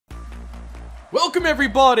Welcome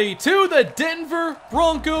everybody to the Denver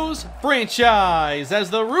Broncos franchise as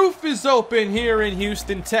the roof is open here in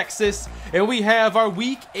Houston, Texas, and we have our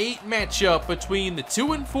Week 8 matchup between the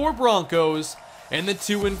 2-4 Broncos and the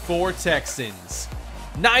 2-4 Texans.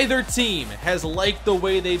 Neither team has liked the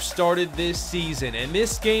way they've started this season, and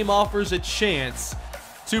this game offers a chance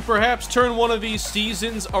to perhaps turn one of these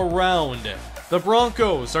seasons around. The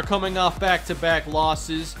Broncos are coming off back-to-back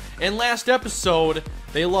losses, and last episode,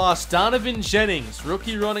 they lost Donovan Jennings,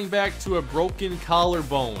 rookie running back, to a broken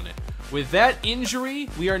collarbone. With that injury,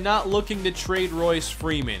 we are not looking to trade Royce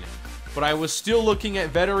Freeman, but I was still looking at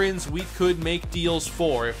veterans we could make deals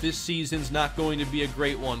for if this season's not going to be a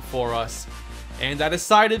great one for us. And I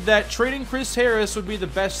decided that trading Chris Harris would be the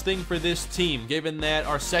best thing for this team, given that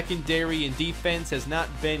our secondary and defense has not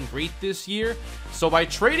been great this year. So by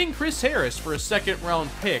trading Chris Harris for a second-round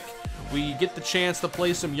pick, we get the chance to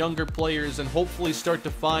play some younger players and hopefully start to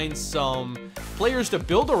find some players to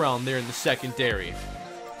build around there in the secondary.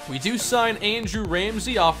 We do sign Andrew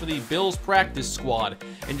Ramsey off of the Bills practice squad,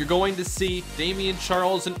 and you're going to see Damian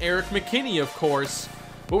Charles and Eric McKinney, of course.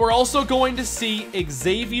 But we're also going to see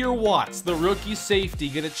Xavier Watts, the rookie safety,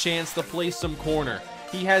 get a chance to play some corner.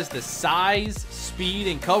 He has the size, speed,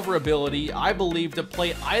 and cover ability, I believe, to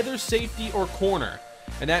play either safety or corner.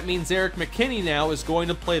 And that means Eric McKinney now is going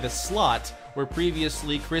to play the slot, where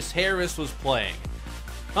previously Chris Harris was playing.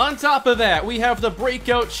 On top of that, we have the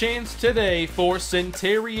breakout chance today for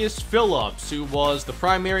Centarius Phillips, who was the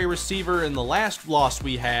primary receiver in the last loss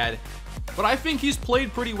we had. But I think he's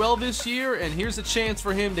played pretty well this year, and here's a chance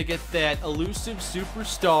for him to get that elusive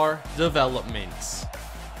superstar development.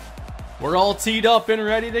 We're all teed up and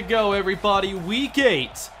ready to go, everybody. Week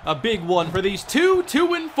 8, a big one for these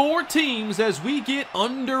 2-4 teams as we get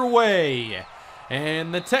underway.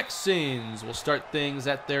 And the Texans will start things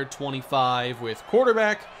at their 25 with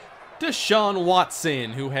quarterback Deshaun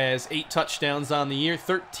Watson, who has 8 touchdowns on the year,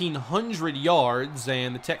 1,300 yards,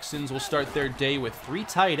 and the Texans will start their day with 3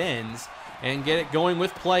 tight ends and get it going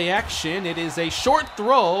with play action. It is a short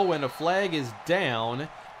throw, and a flag is down,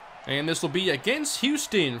 and this will be against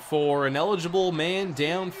Houston for an eligible man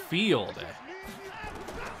downfield.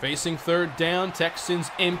 Facing third down, Texans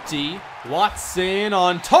empty. Watson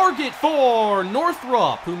on target for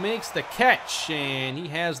Northrup, who makes the catch, and he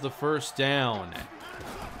has the first down.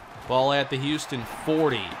 Ball at the Houston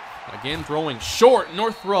 40. Again, throwing short.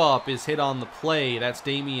 Northrup is hit on the play. That's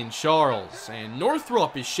Damian Charles. And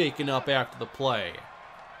Northrup is shaken up after the play.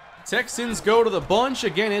 Texans go to the bunch.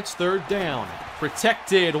 Again, it's third down.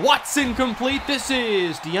 Protected. Watson complete. This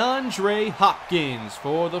is DeAndre Hopkins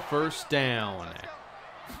for the first down.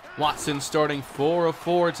 Watson starting 4 of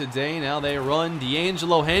 4 today. Now they run.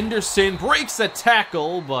 D'Angelo Henderson breaks a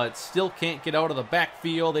tackle, but still can't get out of the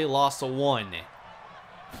backfield. They lost a 1.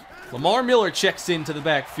 Lamar Miller checks into the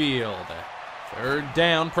backfield. Third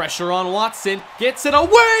down, pressure on Watson. Gets it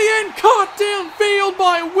away and caught downfield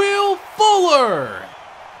by Will Fuller.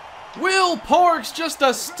 Will Parks just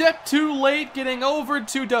a step too late getting over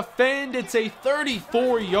to defend. It's a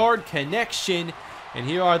 34-yard connection. And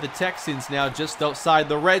here are the Texans now just outside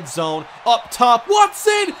the red zone. Up top,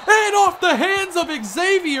 Watson! And off the hands of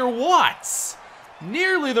Xavier Watts.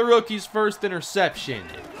 Nearly the rookie's first interception.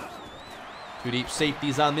 2 deep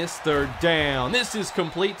safeties on this third down. This is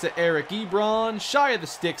complete to Eric Ebron. Shy of the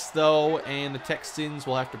sticks, though, and the Texans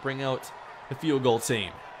will have to bring out the field goal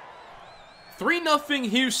team. 3-0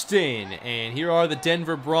 Houston, and here are the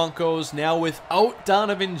Denver Broncos now without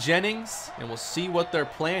Donovan Jennings, and we'll see what their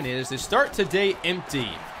plan is. They start today empty,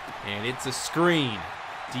 and it's a screen.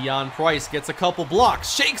 Deion Price gets a couple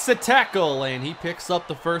blocks, shakes a tackle, and he picks up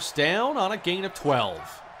the first down on a gain of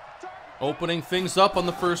 12. Opening things up on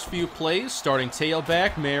the first few plays, starting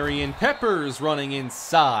tailback, Marion Peppers running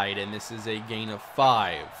inside, and this is a gain of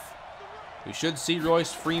 5. We should see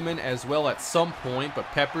Royce Freeman as well at some point, but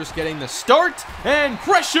Peppers getting the start, and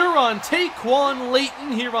pressure on Taquan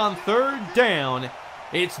Layton here on third down.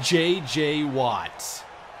 It's J.J. Watt.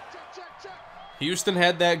 Houston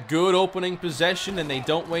had that good opening possession, and they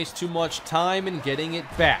don't waste too much time in getting it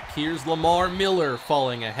back. Here's Lamar Miller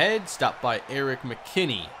falling ahead, stopped by Eric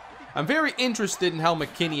McKinney. I'm very interested in how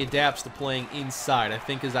McKinney adapts to playing inside. I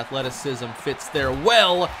think his athleticism fits there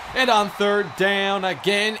well. And on third down,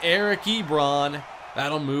 again, Eric Ebron.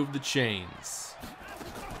 That'll move the chains.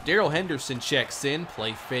 Darrell Henderson checks in.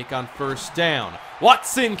 Play fake on first down.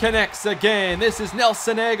 Watson connects again. This is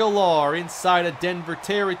Nelson Aguilar inside of Denver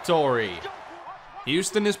territory.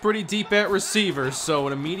 Houston is pretty deep at receivers, so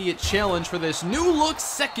an immediate challenge for this new-look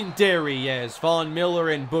secondary as Von Miller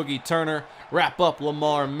and Boogie Turner wrap up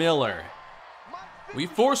Lamar Miller. We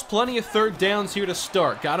forced plenty of third downs here to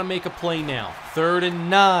start. Got to make a play now. 3rd and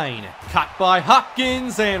 9. Caught by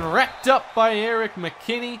Hopkins and wrapped up by Eric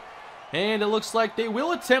McKinney. And it looks like they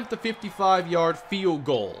will attempt the 55-yard field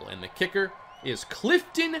goal. And the kicker is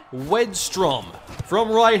Clifton Wedstrom from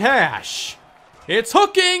right hash. It's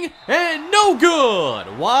hooking and no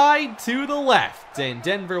good. Wide to the left. And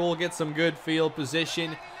Denver will get some good field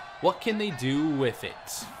position. What can they do with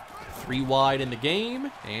it? 3 wide in the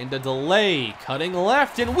game, and a delay, cutting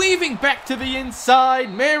left and weaving back to the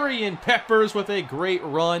inside. Marion Peppers with a great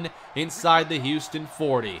run inside the Houston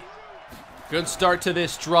 40. Good start to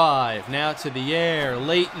this drive. Now to the air.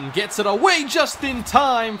 Leighton gets it away just in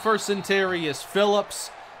time for Centarius Phillips.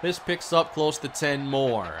 This picks up close to 10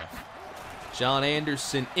 more. John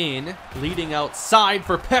Anderson in, leading outside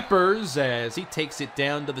for Peppers as he takes it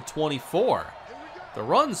down to the 24. The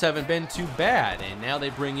runs haven't been too bad, and now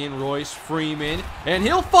they bring in Royce Freeman, and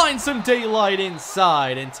he'll find some daylight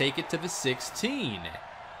inside and take it to the 16.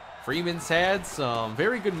 Freeman's had some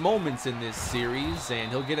very good moments in this series, and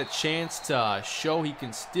he'll get a chance to show he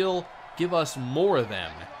can still give us more of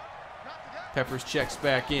them. Peppers checks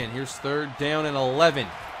back in. Here's 3rd down and 11.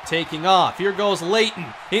 Taking off. Here goes Leighton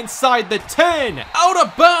inside the 10. Out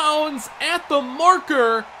of bounds at the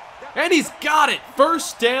marker, and he's got it.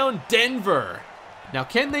 1st down, Denver. Now,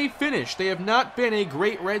 can they finish? They have not been a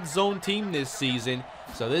great red zone team this season,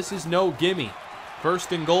 so this is no gimme.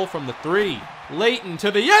 1st and goal from the 3. Leighton to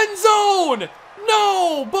the end zone!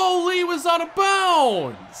 No! Bo Lee was out of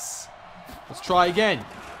bounds! Let's try again.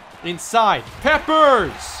 Inside.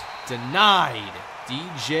 Peppers! Denied.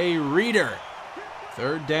 DJ Reader.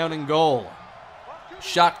 3rd down and goal.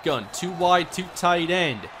 Shotgun. 2 wide, 2 tight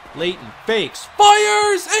end. Leighton fakes.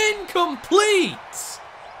 Fires! Incomplete!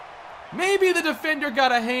 Maybe the defender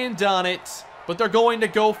got a hand on it, but they're going to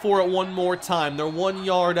go for it one more time. They're 1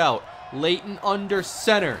 yard out. Leighton under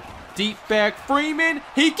center. Deep back Freeman.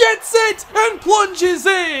 He gets it and plunges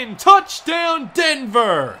in. Touchdown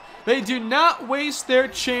Denver. They do not waste their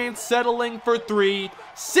chance settling for 3.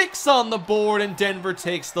 6 on the board, and Denver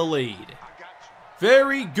takes the lead.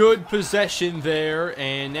 Very good possession there,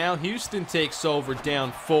 and now Houston takes over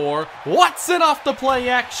down 4. Watson off the play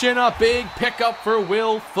action, a big pickup for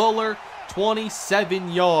Will Fuller,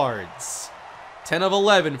 27 yards. 10 of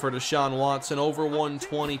 11 for Deshaun Watson, over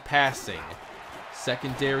 120 passing.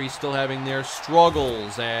 Secondary still having their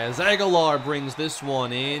struggles as Aguilar brings this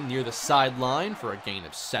one in near the sideline for a gain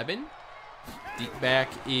of 7. Deep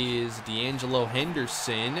back is D'Angelo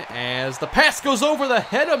Henderson as the pass goes over the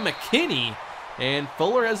head of McKinney. And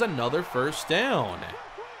Fuller has another 1st down.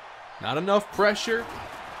 Not enough pressure.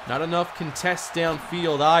 Not enough contest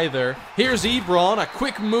downfield either. Here's Ebron, a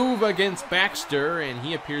quick move against Baxter, and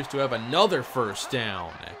he appears to have another 1st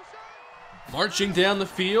down. Marching down the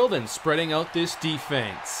field and spreading out this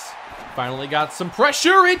defense. Finally got some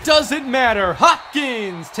pressure. It doesn't matter.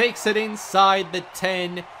 Hopkins takes it inside the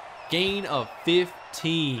 10. Gain of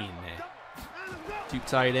 15. 2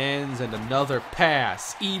 tight ends and another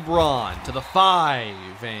pass. Ebron to the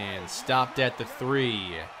 5 and stopped at the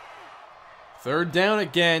 3. 3rd down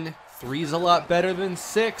again. 3's a lot better than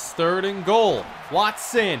 6. 3rd and goal.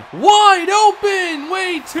 Watson wide open.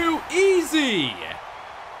 Way too easy.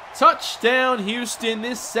 Touchdown Houston.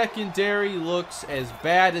 This secondary looks as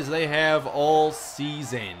bad as they have all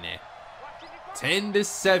season.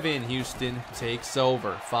 10-7, Houston takes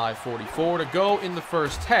over. 5:44 to go in the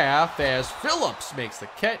 1st half as Phillips makes the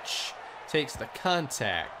catch, takes the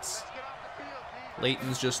contact.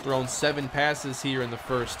 Leighton's just thrown 7 passes here in the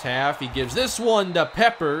 1st half. He gives this one to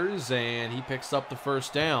Peppers, and he picks up the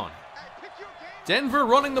 1st down. Denver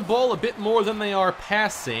running the ball a bit more than they are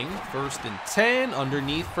passing. 1st and 10,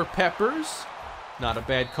 underneath for Peppers. Not a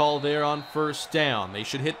bad call there on 1st down. They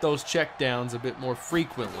should hit those checkdowns a bit more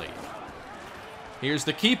frequently. Here's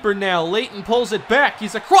the keeper now. Leighton pulls it back.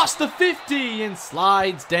 He's across the 50 and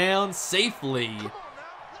slides down safely.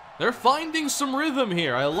 They're finding some rhythm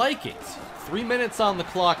here. I like it. 3 minutes on the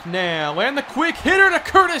clock now. And the quick hitter to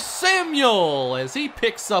Curtis Samuel as he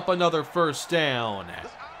picks up another 1st down.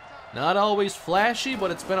 Not always flashy,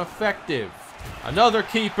 but it's been effective. Another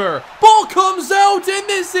keeper. Ball comes out, and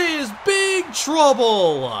this is big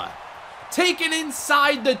trouble. Taken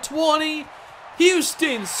inside the 20.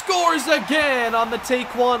 Houston scores again on the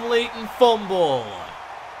Taquan Leighton fumble.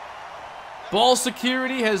 Ball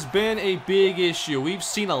security has been a big issue. We've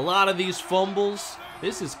seen a lot of these fumbles.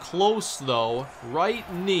 This is close, though.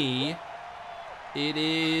 Right knee. It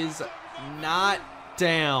is not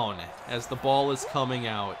down as the ball is coming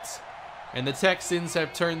out. And the Texans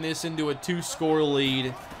have turned this into a 2-score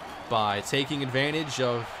lead by taking advantage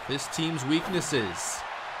of this team's weaknesses.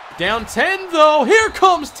 Down 10, though. Here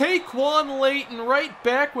comes Taquan Layton right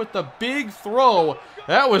back with the big throw.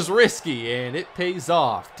 That was risky, and it pays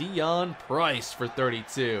off. Deion Price for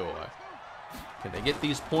 32. Can they get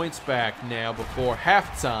these points back now before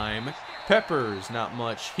halftime? Peppers, not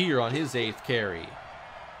much here on his 8th carry.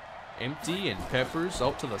 Empty, and Peppers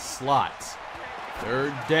out to the slot.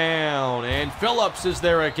 3rd down, and Phillips is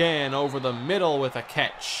there again over the middle with a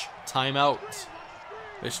catch. Timeout.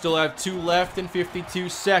 They still have 2 left in 52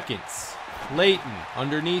 seconds. Layton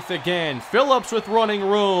underneath again. Phillips with running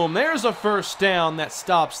room. There's a 1st down that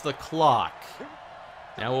stops the clock.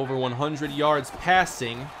 Now over 100 yards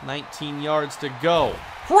passing. 19 yards to go.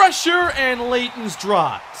 Pressure, and Layton's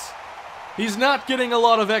dropped. He's not getting a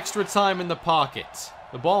lot of extra time in the pocket.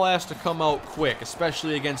 The ball has to come out quick,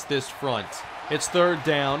 especially against this front. It's 3rd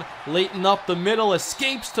down. Layton up the middle,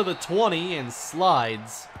 escapes to the 20 and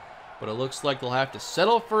slides. But it looks like they'll have to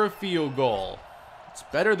settle for a field goal. It's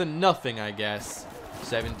better than nothing, I guess.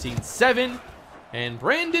 17-7. And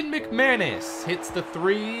Brandon McManus hits the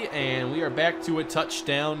 3, and we are back to a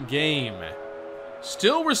touchdown game.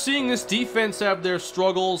 Still, we're seeing this defense have their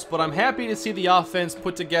struggles, but I'm happy to see the offense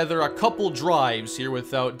put together a couple drives here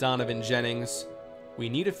without Donovan Jennings. We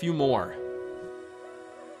need a few more.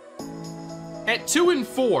 At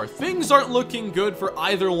 2-4, things aren't looking good for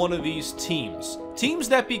either one of these teams. Teams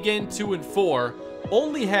that begin 2-4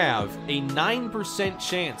 only have a 9%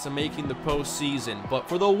 chance of making the postseason, but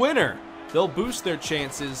for the winner, they'll boost their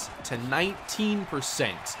chances to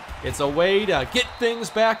 19%. It's a way to get things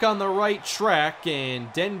back on the right track,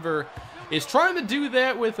 and Denver is trying to do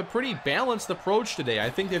that with a pretty balanced approach today. I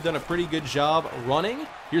think they've done a pretty good job running.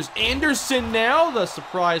 Here's Anderson now, the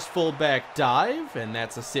surprise fullback dive, and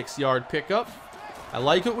that's a 6-yard pickup. I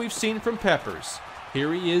like what we've seen from Peppers.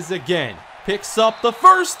 Here he is again. Picks up the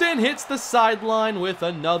 1st and hits the sideline with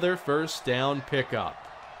another 1st down pickup.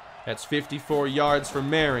 That's 54 yards for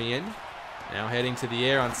Marion. Now heading to the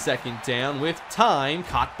air on 2nd down with time,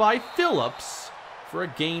 caught by Phillips for a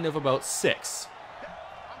gain of about 6.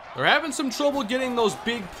 They're having some trouble getting those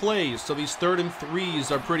big plays, so these 3rd and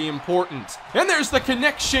 3s are pretty important. And there's the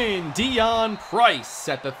connection, Deion Price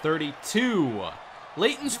at the 32.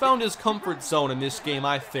 Layton's found his comfort zone in this game,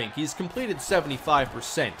 I think. He's completed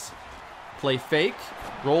 75%. Play fake,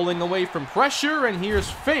 rolling away from pressure, and here's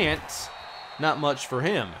Fant. Not much for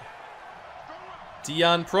him.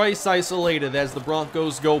 Deion Price isolated as the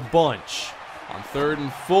Broncos go bunch. On 3rd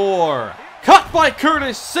and 4. Cut by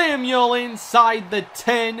Curtis Samuel inside the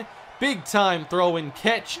 10. Big time throw and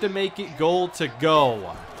catch to make it goal to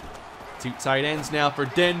go. 2 tight ends now for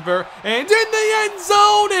Denver. And in the end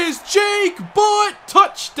zone is Jake Butt.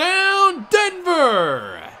 Touchdown,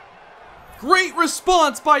 Denver. Great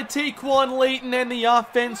response by Taquan Layton and the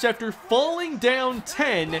offense after falling down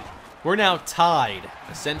 10. We're now tied.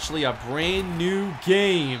 Essentially a brand new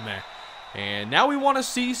game. And now we want to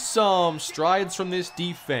see some strides from this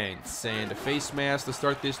defense. And a face mask to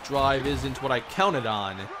start this drive isn't what I counted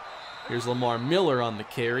on. Here's Lamar Miller on the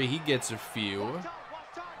carry. He gets a few.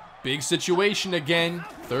 Big situation again.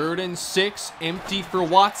 3rd and 6. Empty for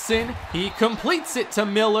Watson. He completes it to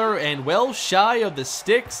Miller, and well shy of the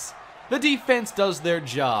sticks. The defense does their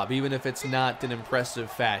job, even if it's not in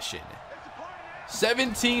impressive fashion.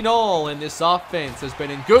 17-all, and this offense has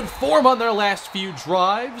been in good form on their last few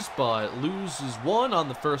drives, but loses 1 on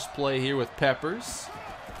the first play here with Peppers.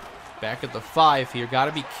 Back at the 5 here, got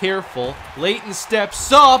to be careful. Layton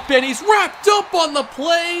steps up, and he's wrapped up on the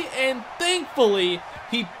play, and thankfully,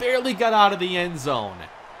 he barely got out of the end zone.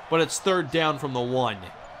 But it's 3rd down from the 1.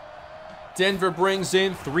 Denver brings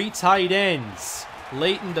in 3 tight ends.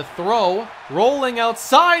 Layton to throw, rolling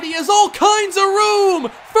outside, he has all kinds of room!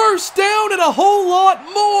 1st down and a whole lot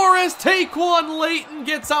more as Taquan Layton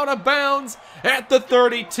gets out of bounds at the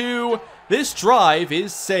 32. This drive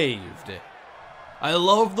is saved. I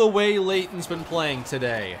love the way Layton's been playing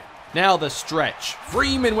today. Now the stretch.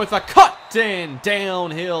 Freeman with a cut, and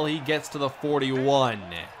downhill he gets to the 41.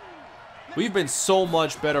 We've been so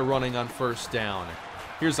much better running on 1st down.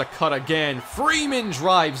 Here's a cut again. Freeman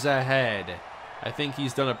drives ahead. I think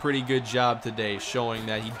he's done a pretty good job today, showing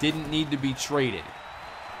that he didn't need to be traded.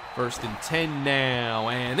 1st and 10 now,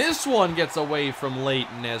 and this one gets away from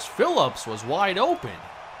Layton as Phillips was wide open.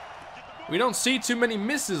 We don't see too many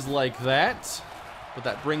misses like that, but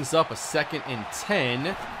that brings up a 2nd and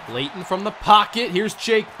 10. Layton from the pocket. Here's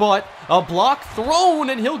Jake Butt. A block thrown,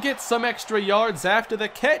 and he'll get some extra yards after the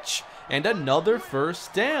catch, and another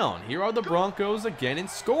 1st down. Here are the Broncos again in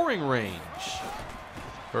scoring range.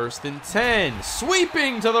 1st and 10,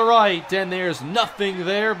 sweeping to the right, and there's nothing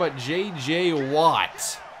there but J.J.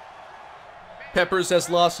 Watt. Peppers has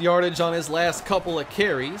lost yardage on his last couple of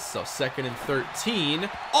carries, so 2nd and 13.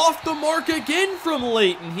 Off the mark again from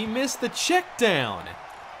Leighton. He missed the check down,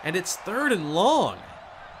 and it's 3rd and long.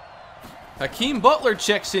 Hakeem Butler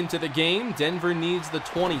checks into the game. Denver needs the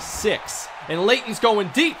 26. And Leighton's going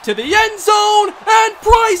deep to the end zone, and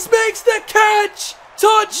Price makes the catch!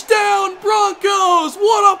 Touchdown, Broncos!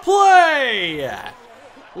 What a play!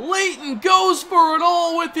 Leighton goes for it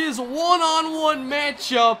all with his one-on-one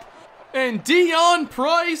matchup, and Deion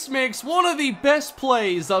Price makes one of the best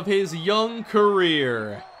plays of his young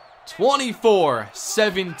career.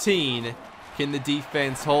 24-17. Can the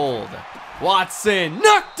defense hold? Watson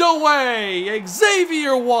knocked away!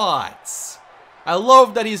 Xavier Watts! I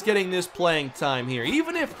love that he's getting this playing time here,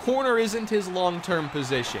 even if corner isn't his long-term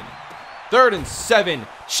position. 3rd and 7.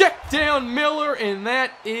 Check down Miller, and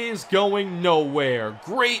that is going nowhere.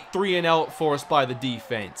 Great 3-and-out forced by the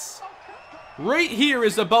defense. Right here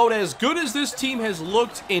is about as good as this team has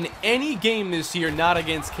looked in any game this year, not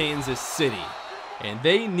against Kansas City. And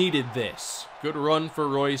they needed this. Good run for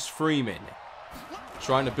Royce Freeman.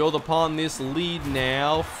 Trying to build upon this lead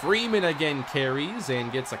now. Freeman again carries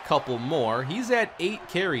and gets a couple more. He's at 8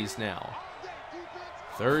 carries now.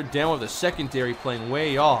 3rd down with the secondary playing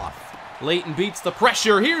way off. Leighton beats the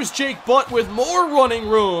pressure. Here's Jake Butt with more running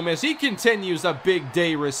room as he continues a big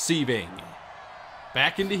day receiving.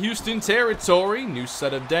 Back into Houston territory. New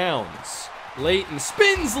set of downs. Leighton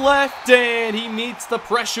spins left and he meets the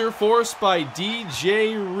pressure forced by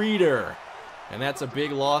DJ Reader. And that's a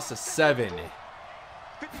big loss of 7.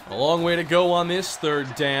 A long way to go on this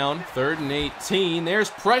 3rd down. 3rd and 18.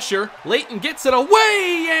 There's pressure. Leighton gets it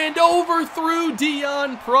away and overthrew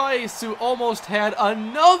Deion Price, who almost had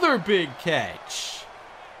another big catch.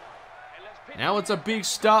 Now it's a big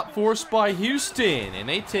stop forced by Houston, and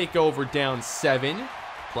they take over down 7.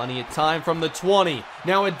 Plenty of time from the 20.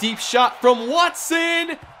 Now a deep shot from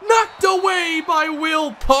Watson. Knocked away by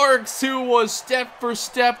Will Parks, who was step for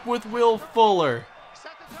step with Will Fuller.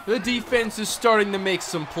 The defense is starting to make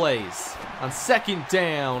some plays. On 2nd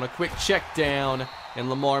down, a quick check down, and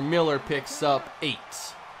Lamar Miller picks up 8.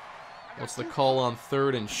 What's the call on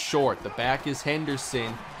 3rd and short? The back is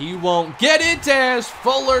Henderson. He won't get it as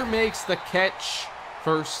Fuller makes the catch.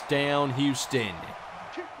 1st down, Houston.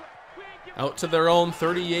 Out to their own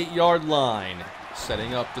 38-yard line.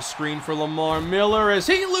 Setting up the screen for Lamar Miller as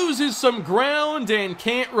he loses some ground and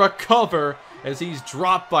can't recover as he's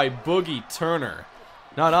dropped by Boogie Turner.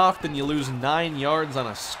 Not often you lose 9 yards on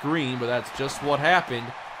a screen, but that's just what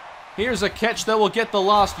happened. Here's a catch that will get the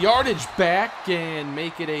lost yardage back and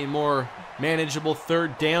make it a more manageable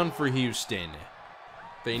 3rd down for Houston.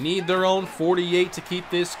 They need their own 48 to keep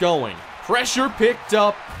this going. Pressure picked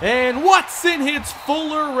up, and Watson hits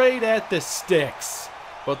Fuller right at the sticks.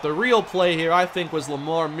 But the real play here, I think, was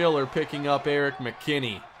Lamar Miller picking up Eric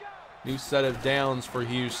McKinney. New set of downs for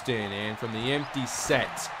Houston, and from the empty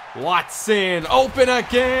set, Watson open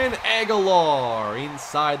again. Aguilar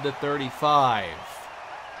inside the 35.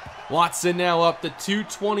 Watson now up to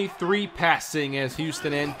 223 passing as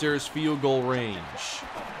Houston enters field goal range.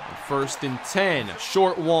 1st and 10, a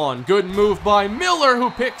short one. Good move by Miller, who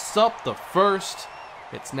picks up the 1st.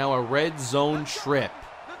 It's now a red zone trip.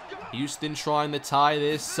 Houston trying to tie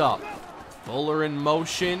this up. Fuller in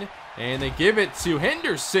motion, and they give it to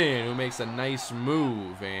Henderson, who makes a nice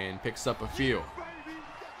move and picks up a few.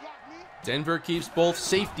 Denver keeps both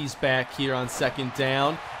safeties back here on 2nd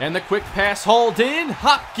down, and the quick pass hauled in.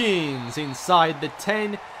 Hopkins inside the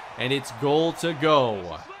 10, and it's goal to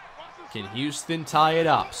go. Can Houston tie it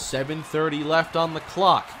up? 7:30 left on the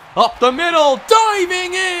clock. Up the middle,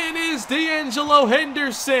 diving in is D'Angelo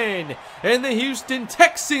Henderson, and the Houston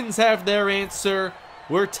Texans have their answer.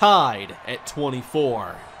 We're tied at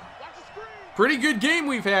 24. Pretty good game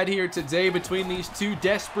we've had here today between these two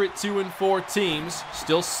desperate 2-4 teams.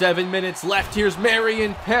 Still 7 minutes left. Here's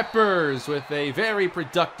Marion Peppers with a very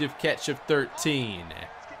productive catch of 13.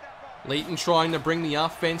 Leighton trying to bring the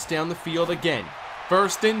offense down the field again.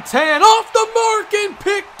 1st and 10, off the mark and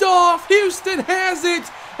picked off. Houston has it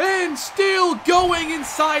and still going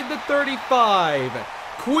inside the 35.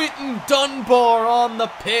 Quentin Dunbar on the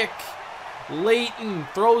pick. Leighton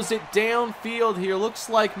throws it downfield here. Looks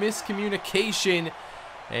like miscommunication.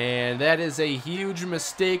 And that is a huge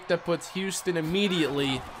mistake that puts Houston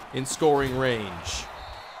immediately in scoring range.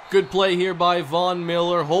 Good play here by Von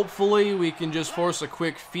Miller. Hopefully we can just force a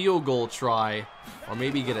quick field goal try. Or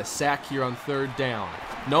maybe get a sack here on 3rd down.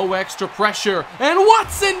 No extra pressure. And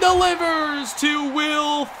Watson delivers to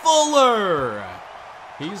Will Fuller.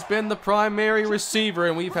 He's been the primary receiver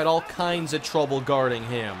and we've had all kinds of trouble guarding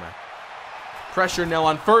him. Pressure now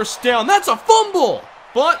on 1st down. That's a fumble!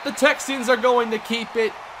 but the Texans are going to keep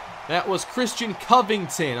it. That was Christian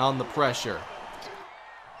Covington on the pressure.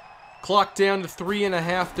 Clock down to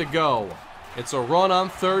 3.5 to go. It's a run on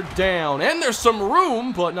 3rd down, and there's some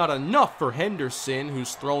room, but not enough for Henderson,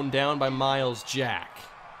 who's thrown down by Miles Jack.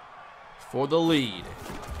 For the lead.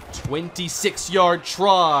 26-yard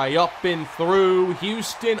try, up and through,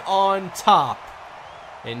 Houston on top.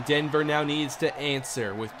 And Denver now needs to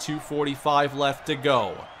answer with 2:45 left to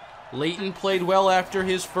go. Leighton played well after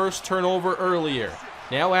his first turnover earlier.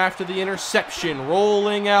 Now after the interception,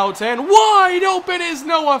 rolling out, and wide open is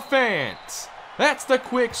Noah Fant. That's the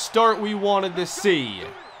quick start we wanted to see.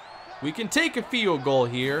 We can take a field goal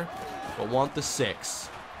here, but want the 6.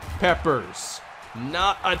 Peppers.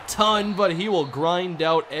 Not a ton, but he will grind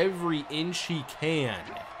out every inch he can.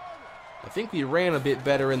 I think we ran a bit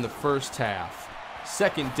better in the first half.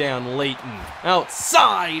 2nd down, Leighton.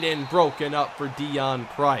 Outside and broken up for Deion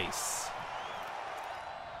Price.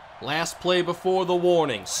 Last play before the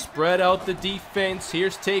warning. Spread out the defense.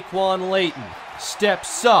 Here's Taquan Leighton.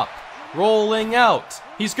 Steps up. Rolling out.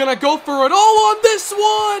 He's going to go for it all on this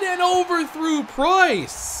one and overthrew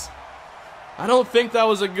Price. I don't think that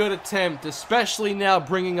was a good attempt, especially now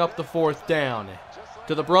bringing up the 4th down.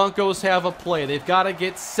 Do the Broncos have a play? They've got to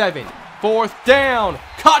get 7. 4th down.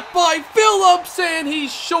 Caught by Phillips, and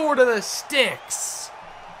he's short of the sticks.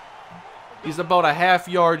 He's about a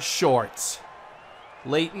half-yard short.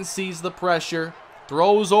 Leighton sees the pressure,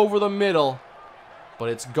 throws over the middle, but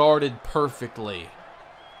it's guarded perfectly.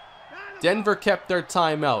 Denver kept their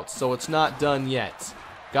timeout, so it's not done yet.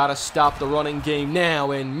 Gotta stop the running game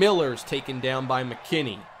now, and Miller's taken down by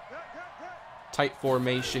McKinney. Tight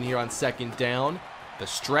formation here on 2nd down. The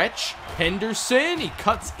stretch, Henderson, he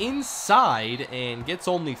cuts inside and gets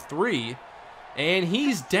only 3, and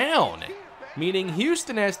he's down, meaning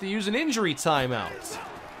Houston has to use an injury timeout.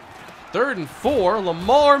 3rd and 4,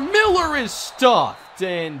 Lamar Miller is stuffed,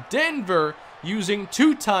 and Denver, using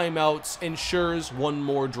 2 timeouts, ensures one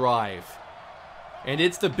more drive. And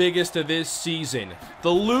it's the biggest of this season. The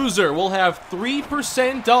loser will have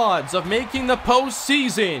 3% odds of making the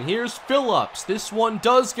postseason. Here's Phillips. This one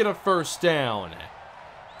does get a 1st down.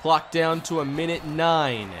 Clock down to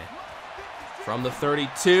 1:09. From the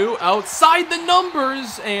 32, outside the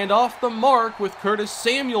numbers, and off the mark with Curtis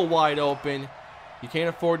Samuel wide open. You can't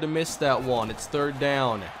afford to miss that one. It's 3rd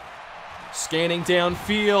down. Scanning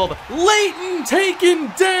downfield, Leighton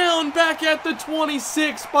taken down back at the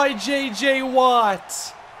 26 by J.J.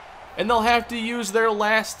 Watt. And they'll have to use their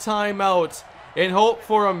last timeout and hope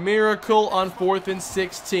for a miracle on 4th and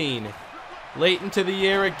 16. Leighton to the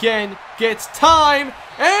air again, gets time,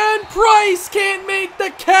 and Price can't make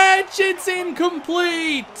the catch. It's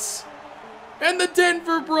incomplete. And the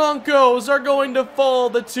Denver Broncos are going to fall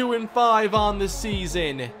to 2-5 on the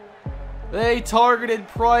season. They targeted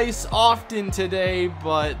Price often today,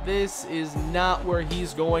 but this is not where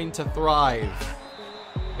he's going to thrive.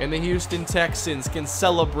 And the Houston Texans can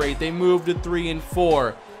celebrate. They moved to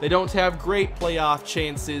 3-4. They don't have great playoff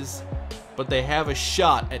chances, but they have a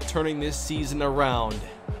shot at turning this season around.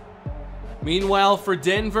 Meanwhile, for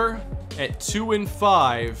Denver, at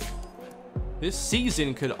 2-5, this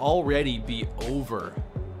season could already be over.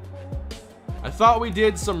 I thought we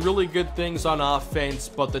did some really good things on offense,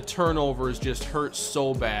 but the turnovers just hurt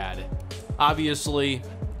so bad. Obviously,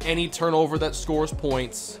 any turnover that scores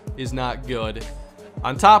points is not good.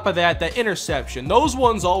 On top of that, that interception, those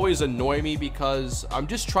ones always annoy me because I'm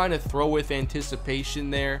just trying to throw with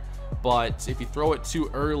anticipation there, but if you throw it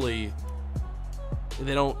too early,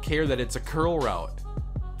 they don't care that it's a curl route.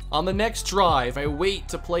 On the next drive, I wait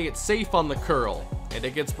to play it safe on the curl, and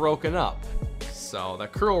it gets broken up. So the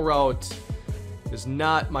curl route is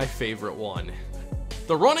not my favorite one.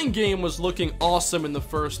 The running game was looking awesome in the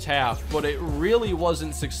first half, but it really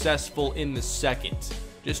wasn't successful in the second.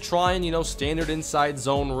 Just trying, standard inside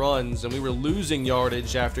zone runs, and we were losing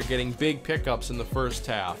yardage after getting big pickups in the first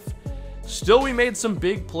half. Still, we made some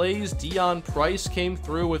big plays. Deion Price came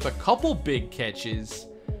through with a couple big catches,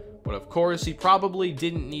 but of course, he probably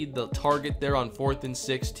didn't need the target there on 4th and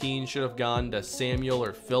 16. Should have gone to Samuel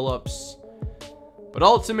or Phillips. But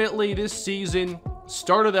ultimately, this season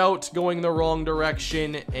started out going the wrong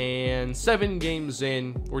direction, and 7 games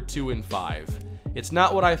in, we're 2-5. It's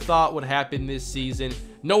not what I thought would happen this season.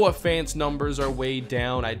 Noah Fant's numbers are way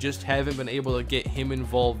down. I just haven't been able to get him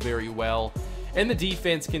involved very well. And the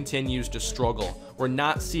defense continues to struggle. We're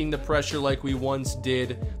not seeing the pressure like we once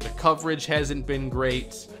did. The coverage hasn't been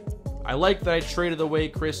great. I like that I traded away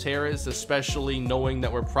Chris Harris, especially knowing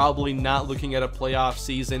that we're probably not looking at a playoff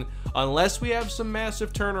season unless we have some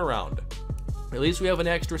massive turnaround. At least we have an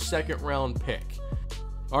extra 2nd round pick.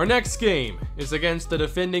 Our next game is against the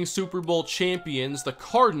defending Super Bowl champions, the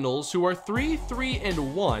Cardinals, who are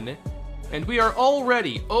 3-3-1, and we are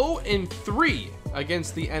already 0-3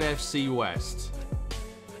 against the NFC West.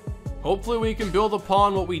 Hopefully we can build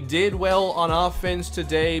upon what we did well on offense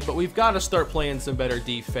today, but we've got to start playing some better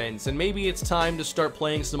defense, and maybe it's time to start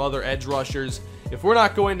playing some other edge rushers. If we're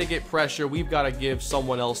not going to get pressure, we've got to give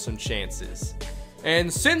someone else some chances.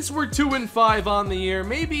 And since we're 2-5 on the year,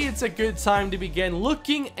 maybe it's a good time to begin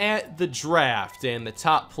looking at the draft and the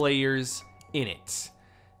top players in it.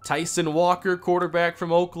 Tyson Walker, quarterback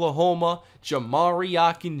from Oklahoma, Jamari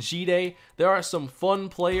Akinjide. There are some fun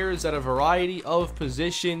players at a variety of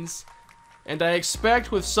positions. And I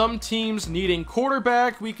expect with some teams needing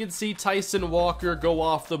quarterback, we could see Tyson Walker go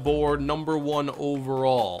off the board #1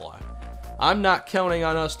 overall. I'm not counting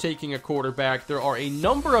on us taking a quarterback. There are a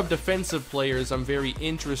number of defensive players I'm very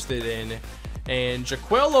interested in, and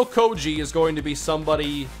Jaquel Okogie is going to be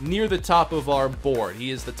somebody near the top of our board. He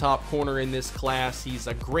is the top corner in this class. He's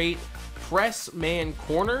a great press man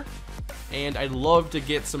corner, and I'd love to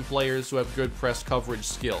get some players who have good press coverage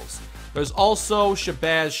skills. There's also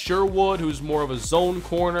Shabazz Sherwood, who's more of a zone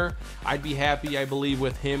corner. I'd be happy, I believe,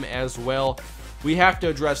 with him as well. We have to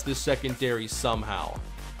address this secondary somehow.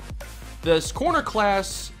 This corner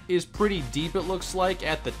class is pretty deep, it looks like.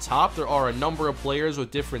 At the top, there are a number of players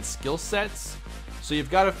with different skill sets, so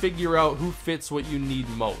you've got to figure out who fits what you need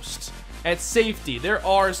most. At safety, there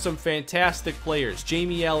are some fantastic players.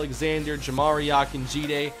 Jamie Alexander, Jamari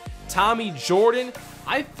Akinjide, Tommy Jordan.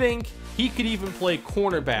 I think he could even play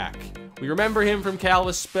cornerback. We remember him from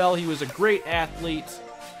Kalispell. He was a great athlete,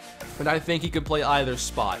 and I think he could play either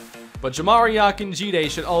spot. But Jamari Akinjide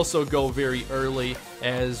should also go very early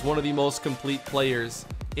as one of the most complete players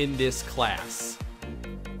in this class.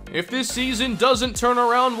 If this season doesn't turn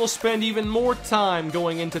around, we'll spend even more time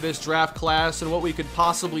going into this draft class and what we could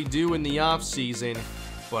possibly do in the offseason.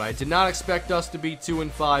 But I did not expect us to be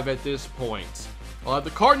 2-5 at this point. I'll have the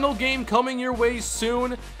Cardinal game coming your way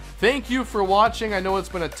soon. Thank you for watching. I know it's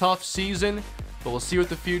been a tough season, but we'll see what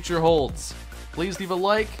the future holds. Please leave a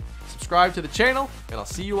like, subscribe to the channel, and I'll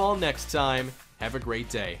see you all next time. Have a great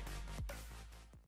day.